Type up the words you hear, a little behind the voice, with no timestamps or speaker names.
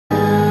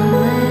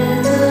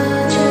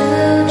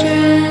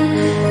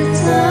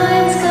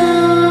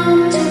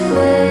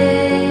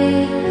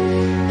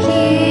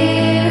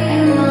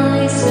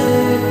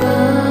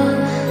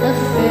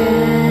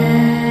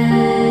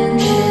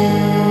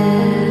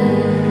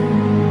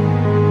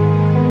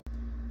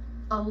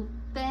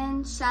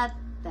shut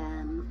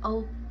them,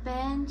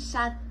 open,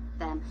 shut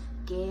them.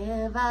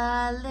 Give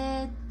a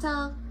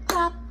little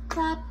clap,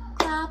 clap,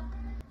 clap.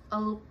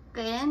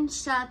 Open,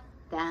 shut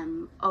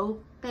them,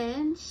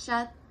 open,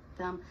 shut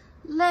them.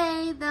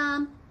 Lay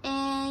them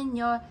in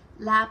your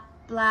lap,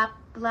 lap,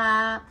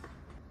 lap.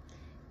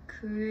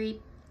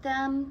 Creep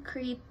them,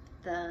 creep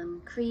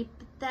them,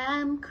 creep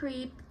them,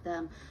 creep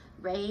them.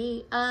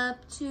 Right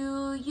up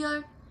to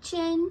your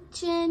chin,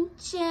 chin,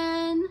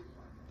 chin.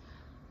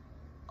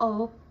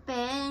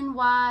 Open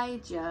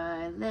wide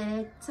your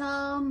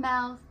little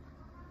mouth,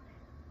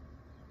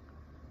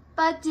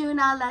 but do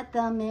not let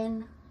them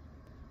in.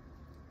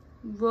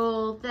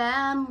 Roll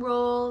them,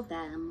 roll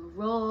them,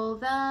 roll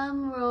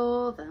them,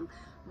 roll them.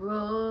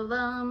 Roll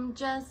them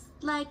just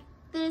like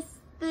this,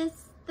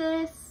 this,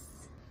 this.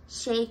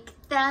 Shake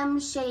them,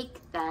 shake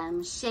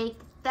them, shake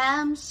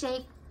them,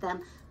 shake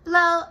them.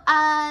 Blow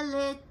a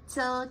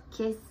little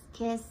kiss,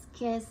 kiss,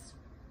 kiss.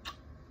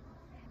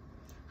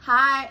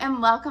 Hi,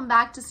 and welcome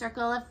back to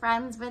Circle of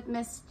Friends with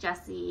Miss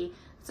Jessie.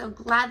 So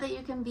glad that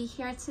you can be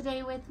here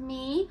today with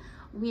me.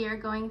 We are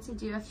going to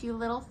do a few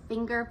little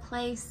finger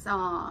play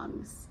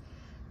songs.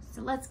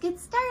 So let's get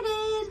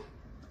started.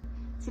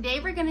 Today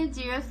we're gonna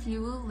do a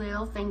few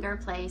little finger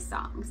play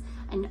songs,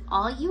 and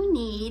all you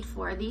need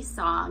for these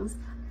songs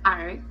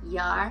are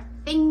your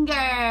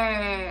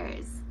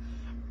fingers.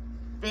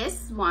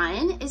 This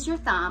one is your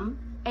thumb,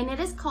 and it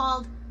is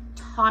called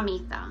Tommy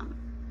Thumb.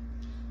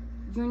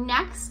 Your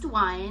next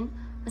one,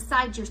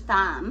 besides your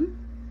thumb,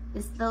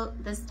 this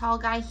tall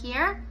guy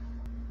here,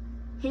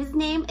 his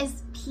name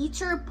is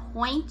Peter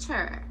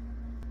Pointer.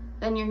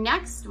 Then your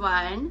next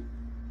one,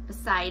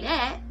 beside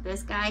it,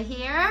 this guy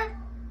here,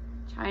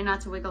 try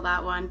not to wiggle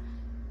that one,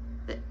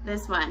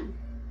 this one,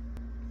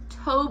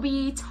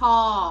 Toby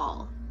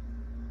Tall.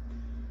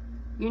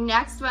 Your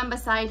next one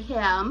beside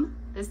him,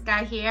 this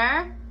guy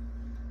here,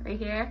 right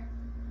here,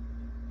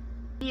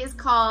 he is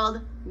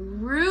called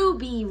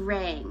Ruby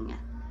Ring.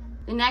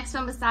 The next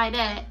one beside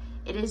it,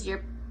 it is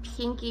your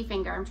pinky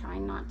finger. I'm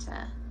trying not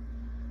to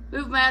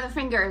move my other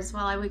fingers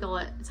while I wiggle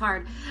it. It's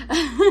hard.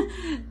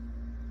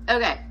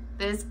 Okay,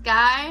 this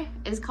guy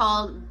is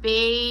called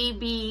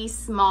Baby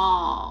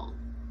Small.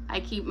 I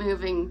keep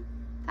moving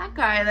that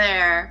guy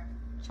there.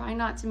 Try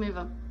not to move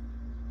him.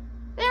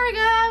 There we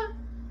go.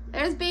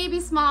 There's Baby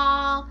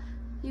Small.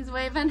 He's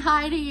waving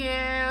hi to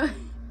you.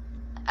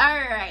 All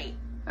right,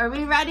 are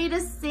we ready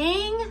to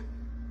sing?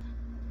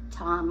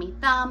 Tommy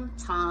Thumb,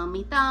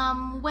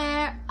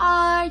 where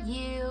are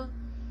you?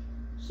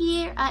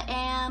 Here I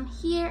am,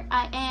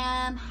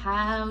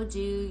 how do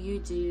you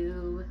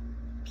do?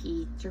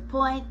 Peter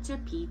Pointer,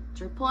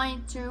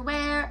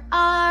 where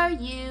are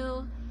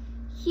you?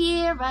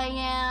 Here I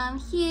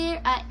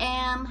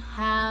am,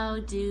 how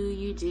do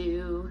you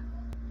do?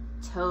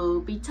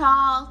 Toby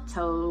Tall,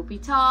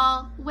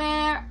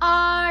 where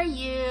are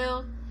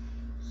you?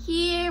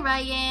 Here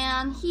I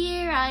am,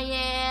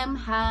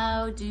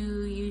 how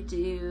do you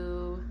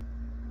do?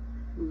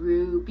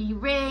 Ruby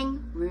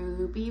Ring,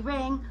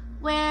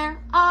 where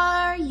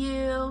are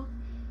you?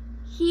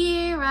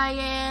 Here I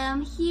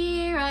am,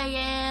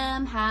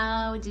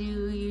 how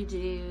do you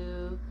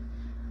do?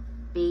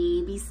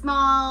 Baby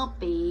Small,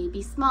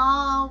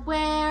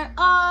 where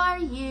are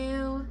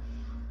you?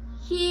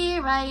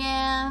 Here I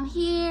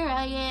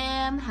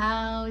am,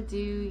 how do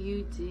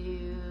you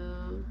do?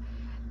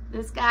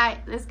 This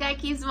guy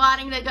keeps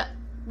wanting to go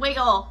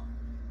wiggle.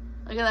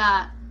 Look at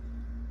that.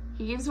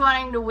 He keeps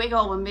wanting to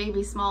wiggle when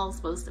Baby Small is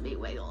supposed to be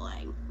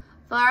wiggling.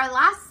 For our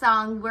last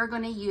song, we're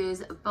going to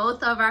use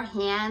both of our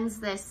hands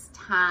this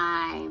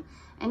time,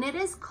 and it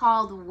is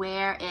called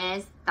Where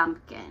is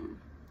Thumpkin?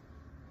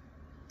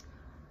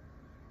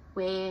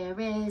 Where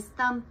is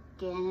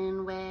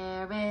Thumpkin?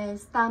 Where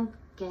is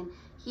Thumpkin?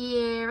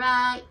 Here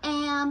I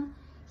am.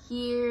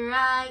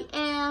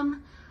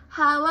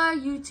 How are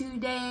you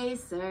today,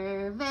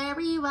 sir?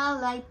 Very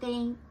well, I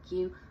thank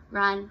you.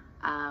 Run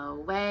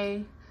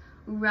away,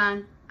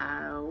 run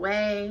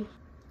away.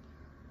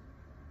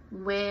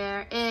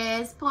 Where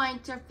is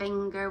Pointer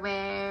Finger?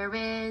 Where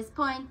is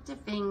Pointer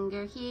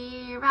Finger?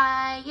 Here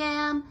I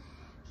am.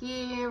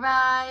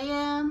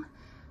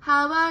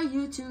 How are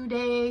you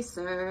today,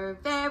 sir?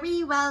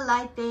 Very well,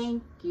 I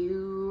thank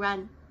you.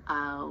 Run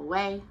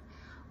away,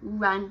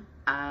 run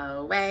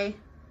away.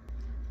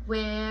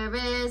 Where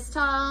is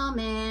Tall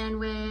Man?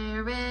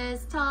 Where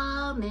is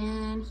Tall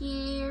Man?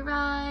 Here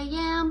I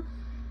am.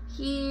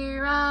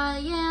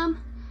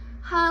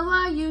 How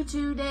are you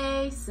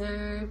today,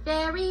 sir?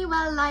 Very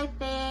well, I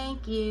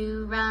thank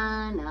you.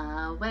 Run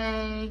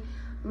away,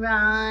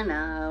 run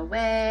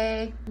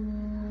away.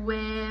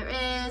 Where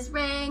is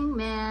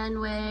Ringman?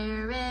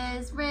 Where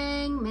is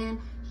Ringman?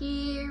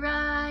 Here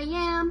I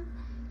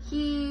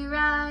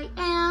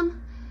am.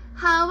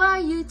 How are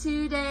you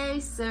today,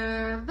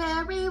 sir?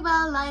 Very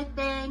well, I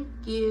thank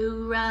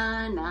you.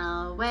 Run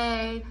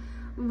away,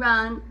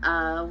 run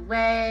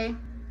away.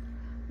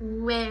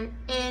 Where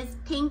is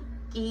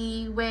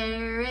Pinky?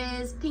 Where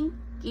is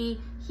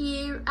Pinky?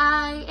 Here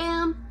I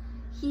am.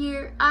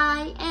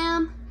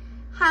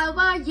 How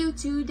are you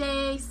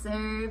today,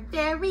 sir?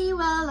 Very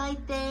well, I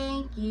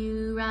thank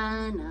you.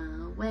 Run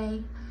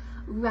away,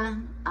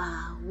 run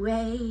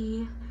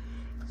away.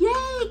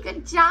 Yay,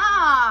 good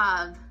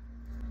job.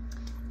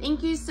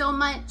 Thank you so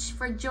much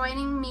for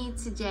joining me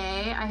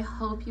today. I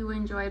hope you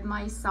enjoyed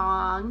my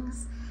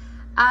songs.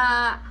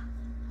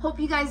 Hope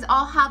you guys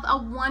all have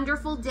a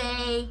wonderful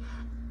day,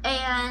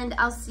 and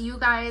I'll see you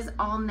guys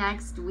all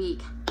next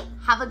week.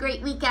 Have a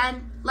great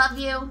weekend. Love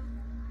you.